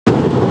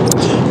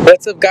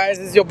What's up, guys?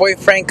 It's your boy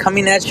Frank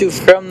coming at you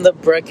from the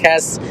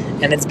broadcast,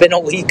 and it's been a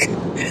week.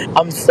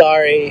 I'm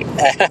sorry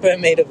I haven't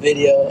made a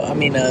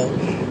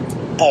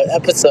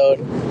episode,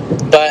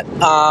 but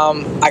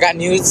I got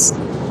news.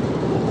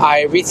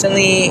 I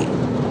recently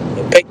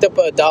picked up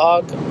a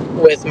dog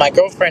with my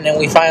girlfriend, and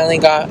we finally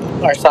got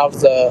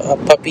ourselves a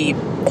puppy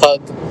pug.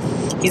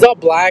 He's all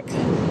black,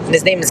 and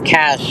his name is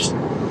Cash.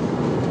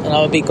 And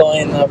I'll be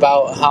going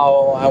about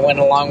how I went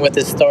along with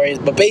his stories.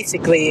 But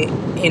basically,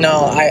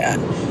 I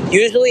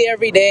usually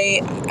every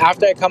day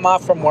after I come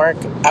off from work,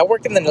 I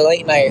work in the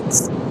late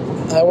nights.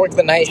 I work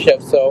the night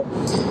shift, so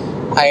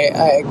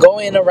I go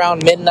in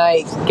around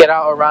midnight, get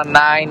out around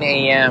 9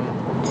 a.m.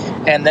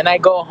 And then I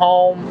go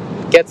home,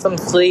 get some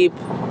sleep,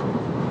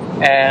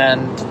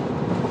 and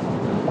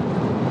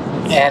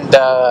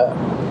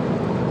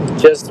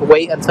just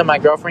wait until my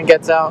girlfriend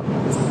gets out.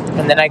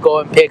 And then I go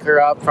and pick her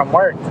up from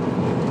work.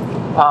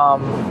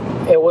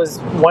 It was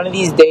one of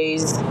these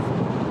days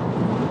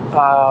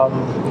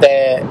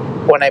that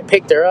when I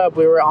picked her up,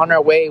 we were on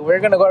our way. We were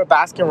gonna go to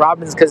Baskin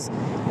Robbins because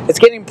it's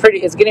getting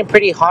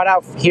pretty hot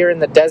out here in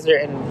the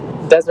desert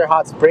in Desert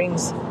Hot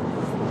Springs.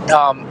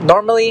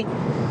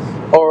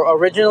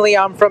 Originally,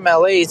 I'm from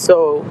LA,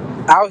 so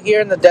out here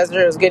in the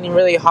desert it was getting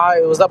really hot.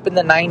 It was up in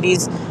the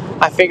 90s.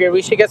 I figured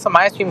we should get some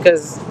ice cream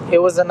because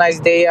it was a nice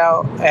day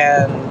out,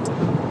 and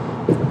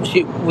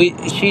she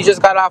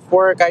just got off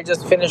work. I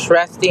just finished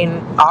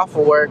resting off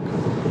of work,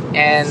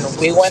 and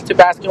we went to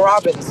Baskin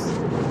Robbins.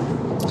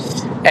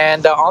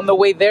 And on the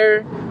way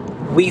there,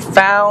 we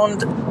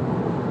found a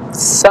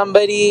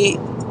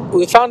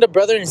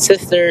brother and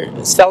sister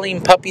selling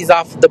puppies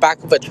off the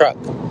back of a truck,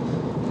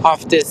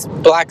 off this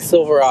black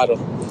Silverado,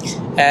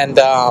 and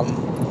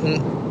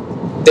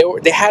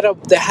they had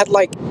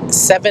like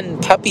 7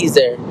 puppies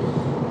there.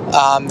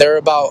 They were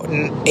about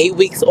 8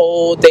 weeks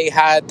old. They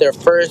had their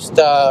first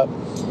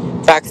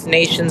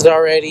vaccinations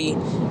already,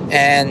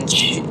 and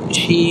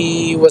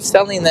she was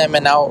selling them,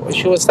 and I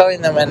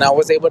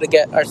was able to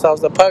get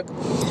ourselves a pug.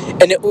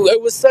 And it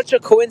was such a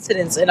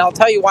coincidence, and I'll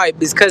tell you why.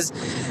 Because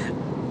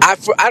I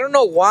don't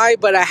know why,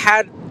 but I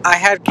had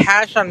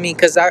cash on me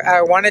because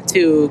I wanted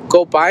to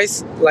go buy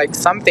like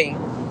something.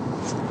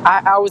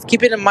 I was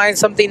keeping in mind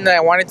something that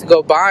I wanted to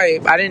go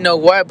buy. I didn't know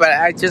what, but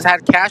I just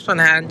had cash on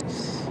hand,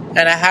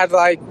 and I had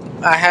like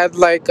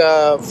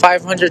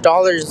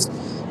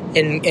 $500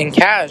 in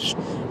cash,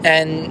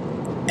 and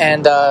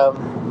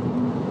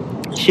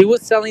she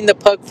was selling the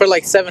pug for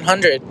like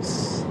 $700,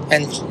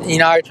 and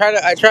I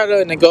try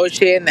to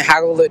negotiate and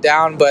haggle it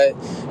down, but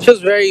she was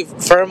very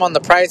firm on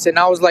the price, and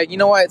I was like, you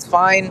know what, it's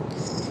fine.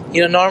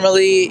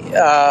 Normally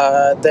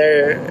I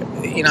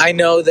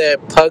know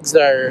that pugs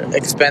are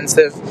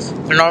expensive.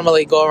 They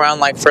normally go around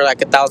for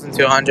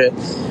 $1,200,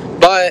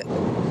 but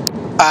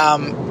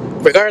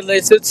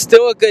regardless, it's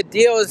still a good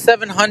deal. It was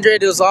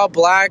 $700. It was all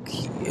black.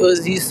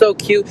 He's so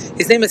cute.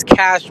 His name is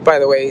Cash, by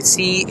the way,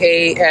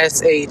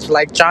 Cash,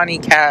 like Johnny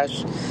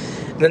Cash.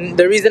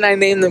 The reason I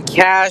named him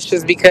Cash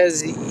is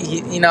because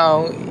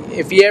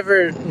if you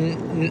ever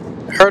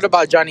heard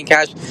about Johnny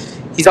Cash,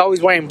 he's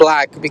always wearing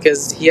black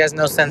because he has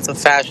no sense of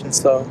fashion.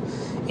 So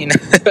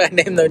I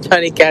named him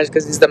Johnny Cash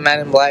because he's the man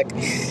in black.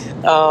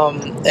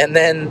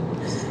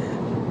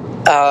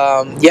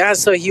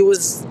 So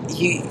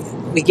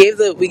we gave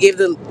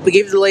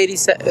the lady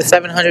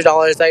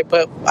 $700. I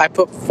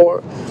put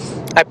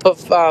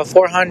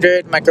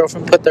 $400. My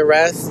girlfriend put the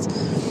rest,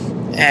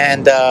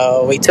 and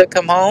we took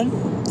him home.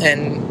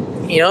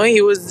 And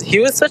he was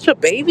such a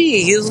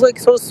baby. He was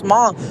so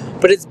small,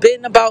 but it's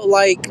been about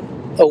a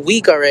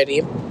week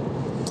already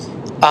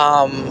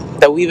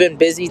that we've been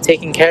busy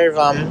taking care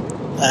of him.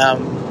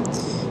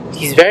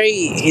 He's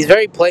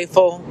very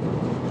playful.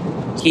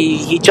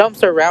 He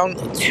jumps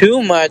around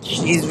too much.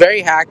 He's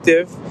very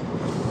active.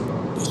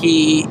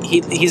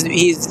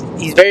 He's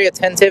very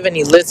attentive, and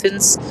he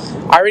listens.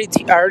 I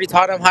already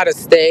taught him how to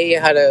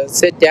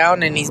sit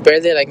down, and he's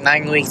barely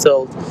 9 weeks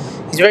old.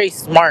 He's very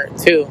smart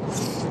too,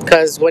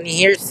 because when he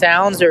hears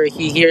sounds or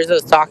he hears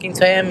us talking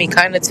to him, he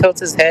kind of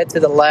tilts his head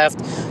to the left,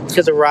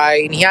 to the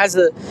right, and he has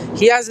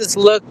this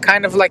look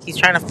kind of like he's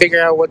trying to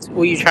figure out what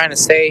you're trying to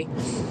say.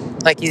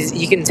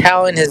 You can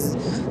tell in his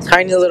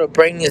tiny little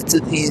brain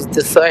he's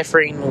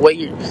deciphering what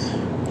you're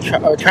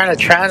or trying to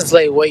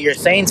translate what you're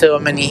saying to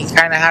him, and he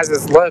kind of has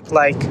this look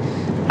like,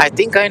 I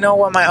think I know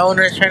what my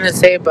owner is trying to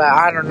say, but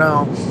I don't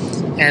know.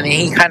 And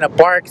he kind of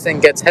barks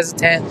and gets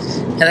hesitant,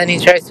 and then he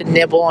tries to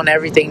nibble on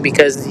everything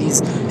because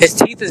his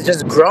teeth is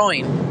just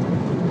growing.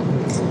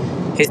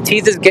 His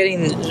teeth is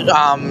getting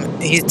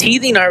he's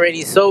teething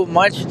already so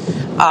much.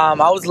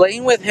 I was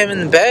laying with him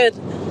in bed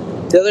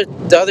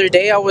the other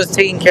day. I was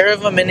taking care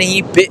of him, and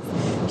he bit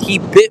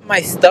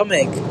my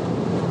stomach.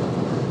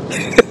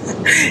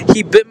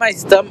 He bit my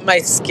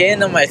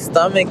skin on my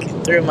stomach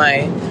through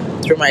my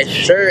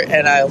shirt,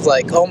 and I was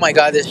like, oh my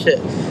god, this shit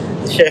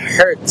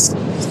hurts.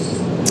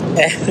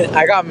 And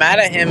I got mad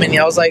at him, and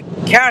I was like,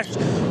 Cash,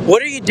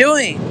 what are you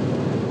doing?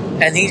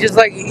 And he just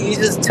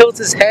tilts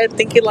his head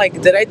thinking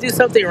did I do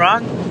something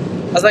wrong?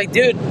 I was like,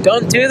 dude,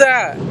 don't do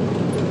that.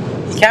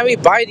 You can't be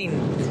biting.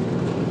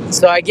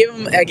 So I gave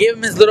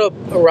him his little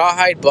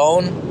rawhide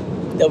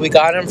bone that we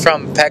got him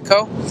from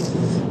Petco,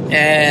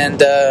 and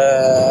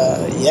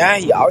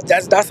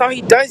that's how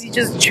he does. He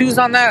just chews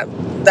on that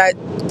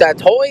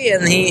toy,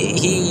 and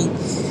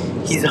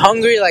he's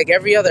hungry like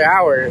every other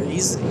hour.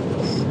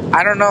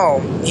 I don't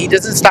know. He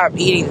doesn't stop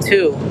eating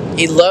too.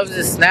 He loves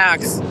his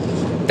snacks.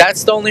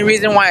 That's the only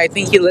reason why I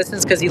think he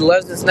listens, because he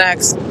loves his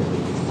snacks.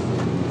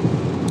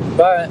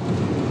 But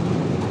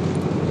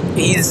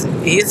he's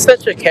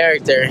such a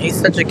character. He's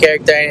such a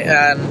character,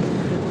 and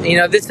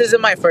this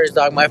isn't my first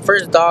dog. My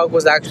first dog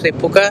was actually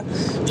Puka.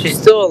 She's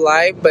still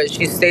alive, but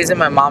she stays in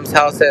my mom's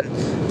house. And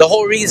the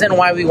whole reason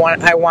why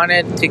I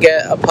wanted to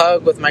get a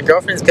pug with my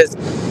girlfriend is because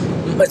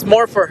it's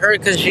more for her,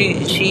 because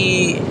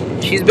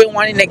she's been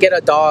wanting to get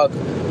a dog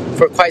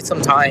for quite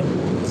some time,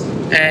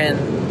 and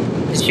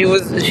she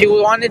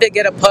wanted to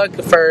get a pug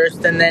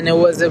first, and then it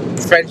was a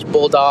French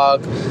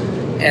bulldog,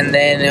 and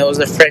then it was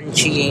a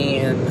Frenchie,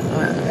 and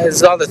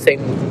it's all the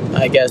same,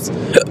 I guess.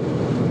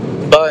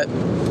 But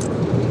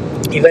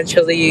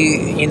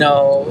eventually,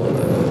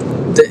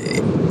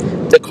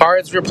 the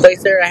cards were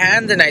placed in her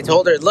hand, and I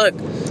told her, look,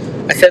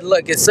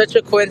 it's such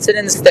a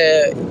coincidence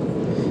that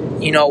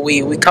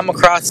we come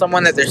across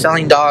someone that they're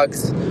selling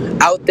dogs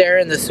out there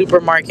in the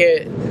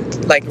supermarket,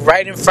 like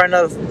right in front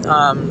of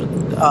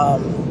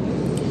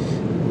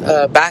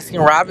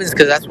Baskin Robbins,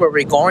 because that's where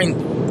we're going.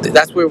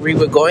 That's where we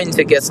were going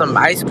to get some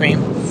ice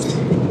cream,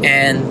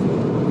 and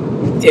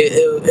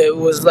it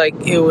was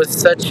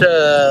such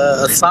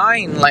a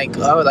sign. Like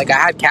I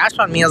had cash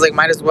on me. I was like,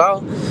 might as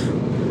well.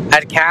 I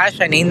had cash.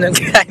 I named them.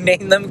 I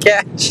named them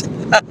Cash.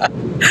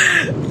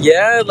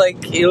 Yeah,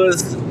 like it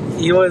was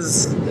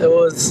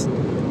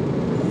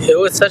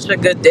such a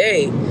good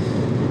day,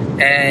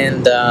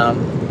 and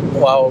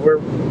we're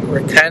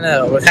kind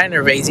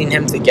of raising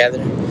him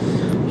together.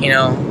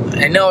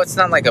 I know it's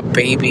not like a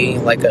baby,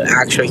 like an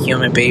actual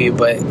human baby,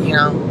 but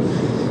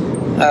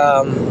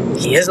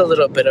he has a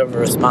little bit of a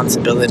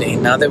responsibility.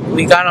 Now that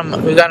we got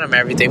him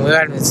everything. We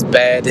got him his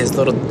bed, his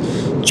little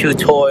chew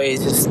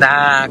toys, his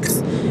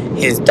snacks,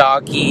 his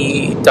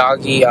doggy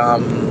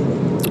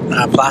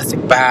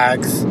plastic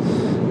bags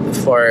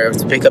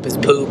to pick up his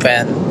poop,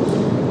 and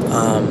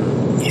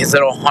his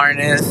little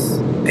harness,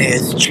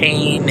 his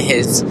chain,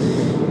 his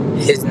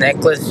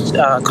necklace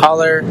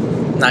collar.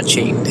 Not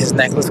chain, his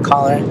necklace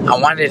collar. I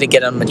wanted to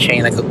get him a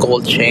chain, like a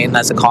gold chain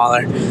as a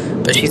collar,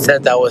 but she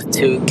said that was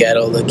too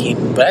ghetto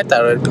looking. But I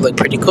thought it would look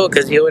pretty cool,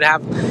 because he would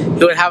have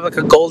like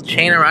a gold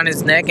chain around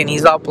his neck, and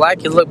he's all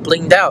black. He look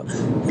blinged out.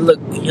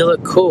 He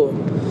look cool.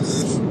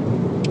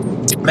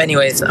 But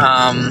anyways, we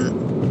got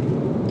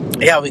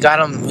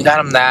him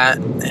that,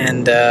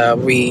 and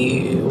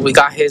we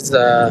got his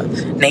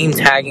name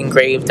tag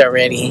engraved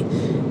already.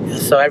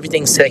 So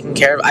everything's taken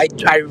care of.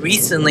 I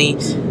recently,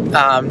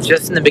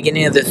 just in the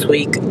beginning of this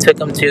week, took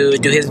him to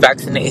do his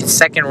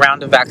second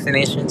round of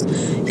vaccinations.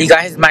 He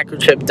got his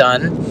microchip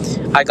done.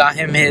 I got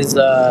him his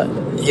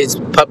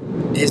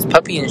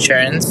puppy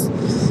insurance,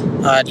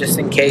 just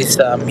in case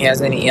he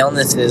has any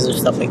illnesses or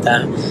stuff like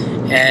that.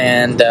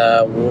 And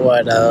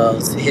what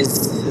else?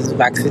 His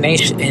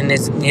vaccination and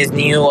his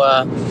new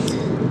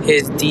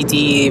his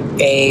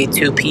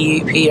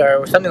DDA2P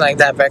or something like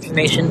that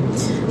vaccination.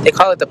 They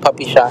call it the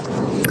puppy shot.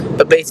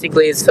 But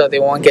basically, it's so they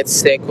won't get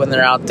sick when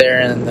they're out there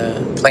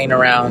and playing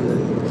around.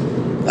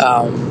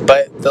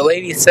 But the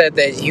lady said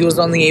that he was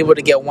only able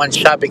to get one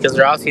shot because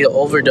or else he'll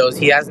overdose.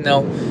 He has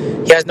no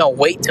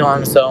weight to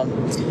him, so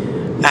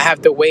I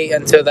have to wait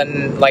until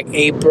then, like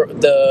April,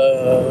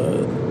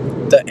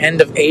 the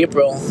end of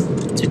April,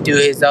 to do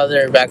his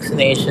other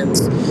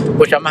vaccinations,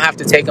 which I'm gonna have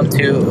to take him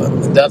to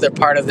the other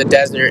part of the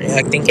desert.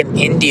 I think in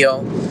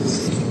Indio,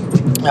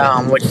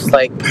 which is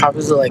like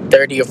probably like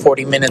 30 or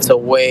 40 minutes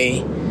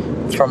away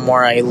from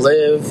where I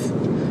live,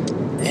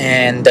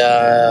 and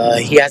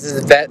he has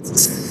his vet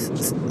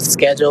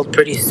scheduled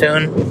pretty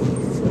soon,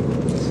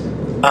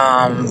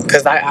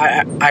 because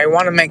I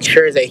want to make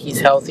sure that he's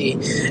healthy,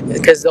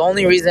 because the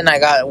only reason I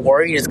got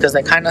worried is because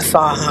I kind of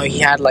saw how he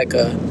had like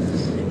a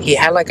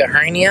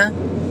hernia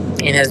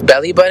in his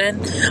belly button,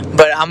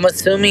 but I'm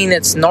assuming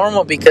it's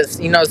normal because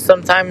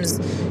sometimes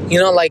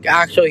like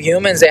actual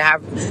humans they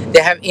have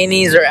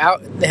innies or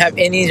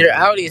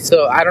outies,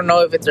 so I don't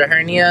know if it's a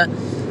hernia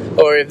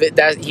or if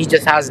he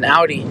just has an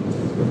outie.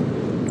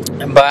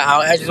 But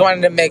I just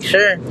wanted to make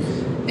sure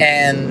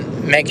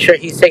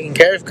he's taken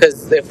care of,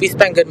 because if we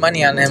spend good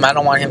money on him, I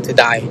don't want him to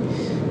die,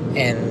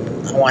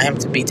 and I want him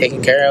to be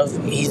taken care of.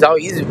 He's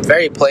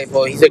very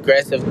playful. He's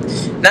aggressive,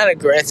 not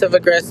aggressive,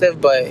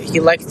 but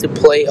he likes to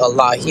play a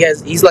lot.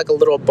 He's like a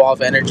little ball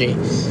of energy,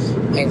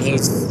 and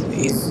he's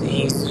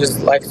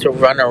just likes to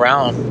run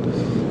around.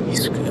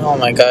 Oh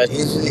my god,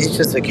 he's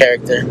just a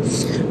character.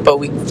 But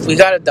we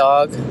got a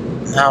dog.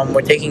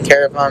 We're taking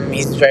care of him.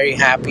 He's very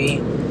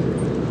happy.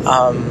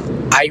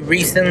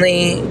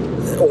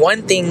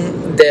 One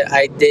thing that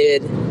I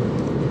did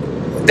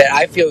that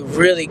I feel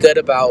really good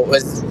about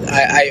was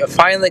I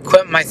finally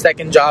quit my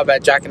second job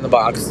at Jack in the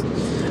Box.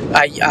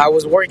 I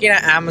was working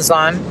at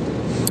Amazon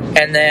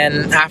And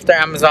then after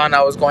Amazon,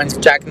 I was going to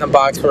Jack in the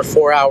Box for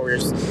 4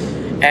 hours,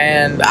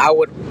 and I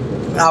would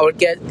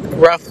get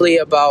roughly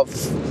about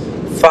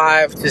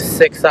 5 to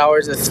 6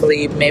 hours of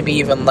sleep, maybe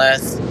even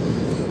less.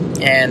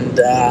 And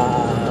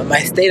my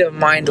state of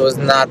mind was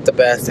not the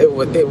best. It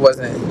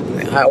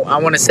wasn't. I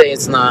want to say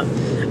it's not.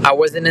 I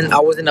was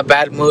in a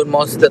bad mood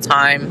most of the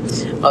time.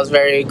 I was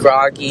very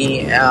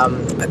groggy.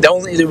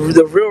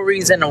 The real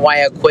reason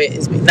why I quit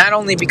is not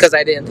only because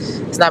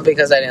it's not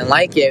because I didn't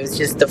like it. It was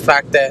just the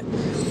fact that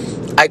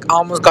I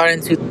almost got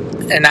into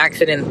an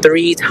accident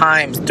 3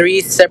 times,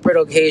 3 separate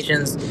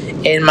occasions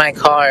in my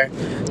car,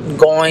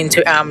 going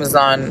to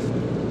Amazon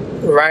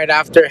right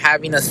after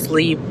having a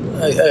sleep,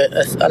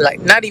 like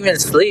not even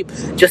sleep,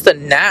 just a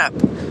nap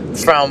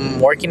from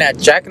working at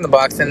Jack in the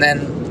Box, and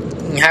then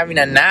having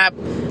a nap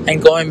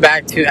and going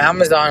back to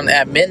Amazon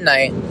at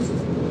midnight,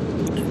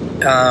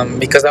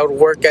 because I would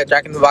work at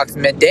Jack in the Box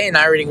midday, and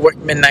I already worked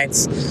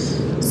midnights.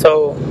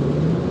 So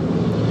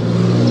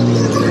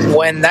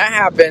when that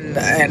happened,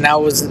 and I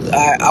was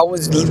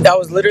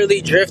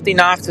literally drifting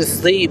off to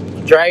sleep,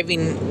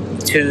 driving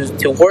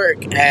to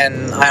work,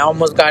 and I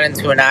almost got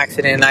into an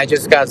accident. I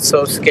just got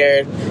so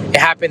scared. It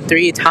happened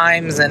 3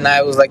 times, and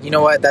I was like, you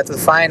know what? That's a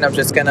sign. I'm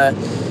just gonna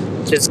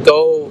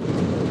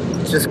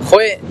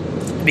quit,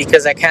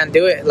 because I can't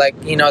do it. Like,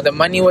 the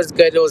money was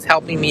good; it was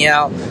helping me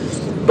out,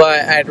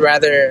 but I'd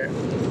rather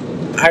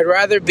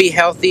be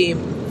healthy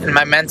in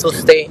my mental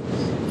state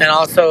and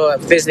also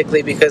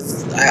physically,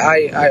 because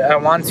I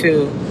want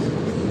to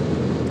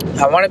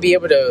be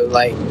able to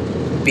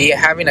be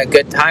having a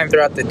good time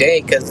throughout the day.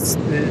 Because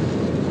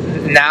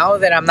now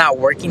that I'm not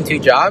working 2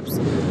 jobs,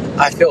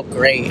 I feel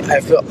great.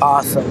 I feel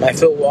awesome. I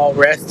feel well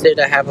rested.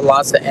 I have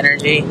lots of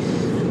energy.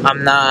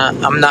 I'm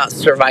not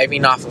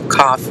surviving off of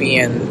coffee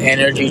and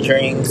energy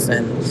drinks,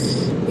 and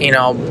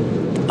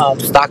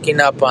stocking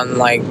up on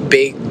like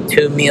big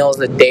 2 meals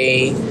a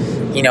day.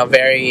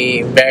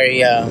 Very,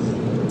 very.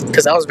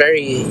 Because I was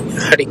very,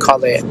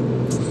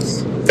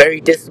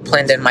 very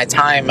disciplined in my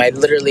time. I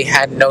literally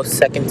had no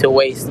second to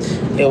waste.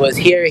 It was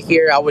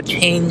here. I would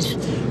change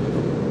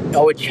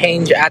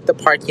at the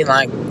parking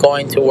lot,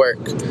 going to work,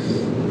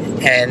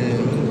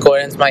 and go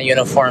into my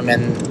uniform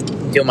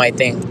and do my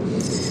thing.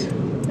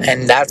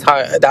 And that's how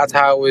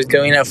I was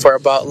doing it for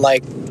about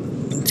like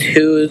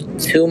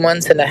 2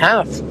 months and a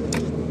half.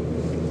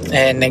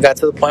 And it got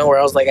to the point where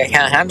I was like, I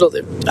can't handle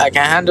it.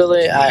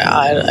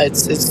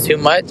 It's too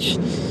much.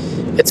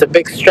 It's a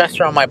big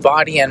stressor on my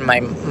body and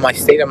my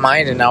state of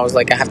mind. And I was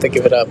like, I have to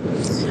give it up.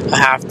 I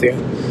have to.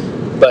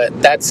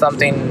 But that's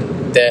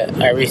something that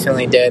I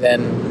recently did.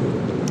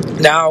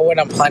 And now what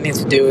I'm planning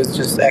to do is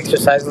just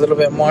exercise a little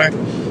bit more.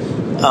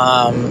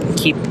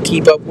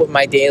 Keep up with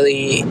my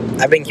daily.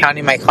 I've been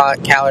counting my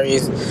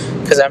calories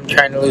because I'm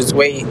trying to lose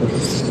weight.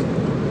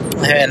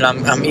 And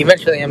I'm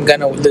eventually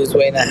gonna lose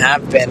weight, and I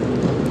have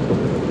been.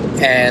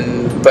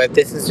 But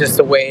this is just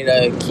a way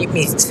to keep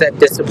me set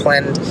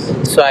disciplined,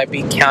 so I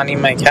be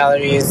counting my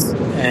calories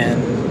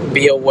and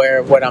be aware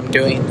of what I'm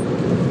doing.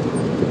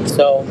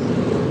 So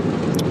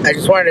I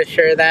just wanted to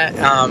share that.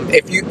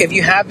 If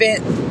you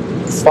haven't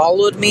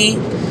followed me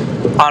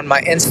on my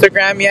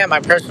Instagram yet,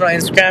 my personal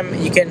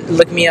Instagram, you can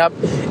look me up.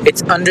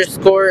 It's _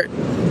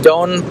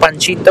 Don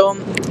Panchito.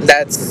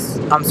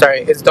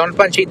 It's Don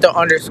Panchito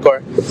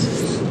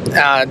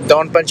 _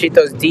 Don Panchito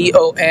is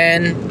DonPanchito.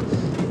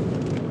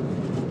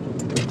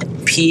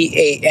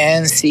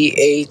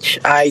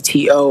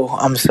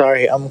 I'm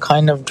sorry, I'm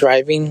kind of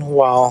driving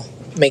while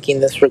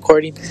making this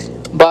recording,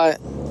 but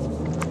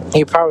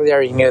you probably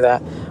already knew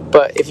that.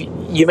 But if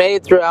you made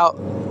it throughout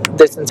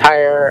this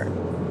entire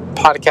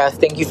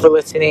podcast, thank you for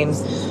listening.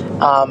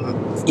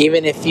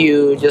 Even if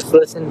you just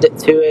listened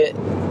to it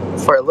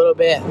for a little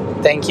bit,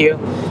 thank you.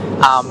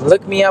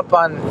 Look me up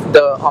on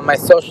my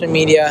social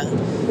media.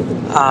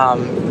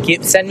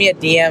 Send me a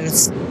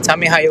DMs. Tell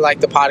me how you like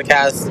the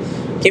podcast.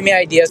 Give me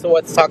ideas of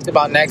what's talked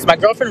about next. My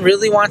girlfriend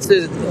really wants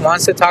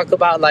to talk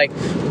about like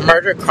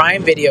murder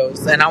crime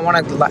videos, and I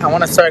want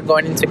to start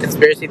going into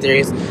conspiracy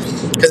theories,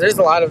 because there's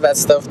a lot of that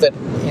stuff that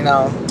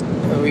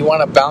we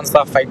want to bounce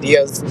off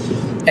ideas.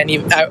 And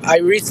I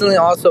recently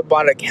also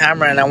bought a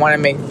camera, and I want to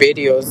make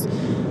videos.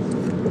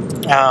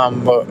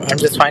 But I'm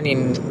just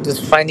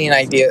finding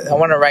ideas. I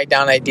want to write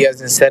down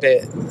ideas and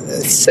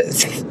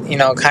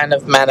kind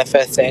of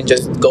manifest it and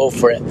just go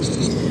for it.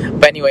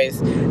 But anyways,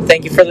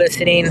 thank you for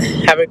listening.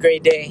 Have a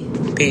great day.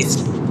 Peace.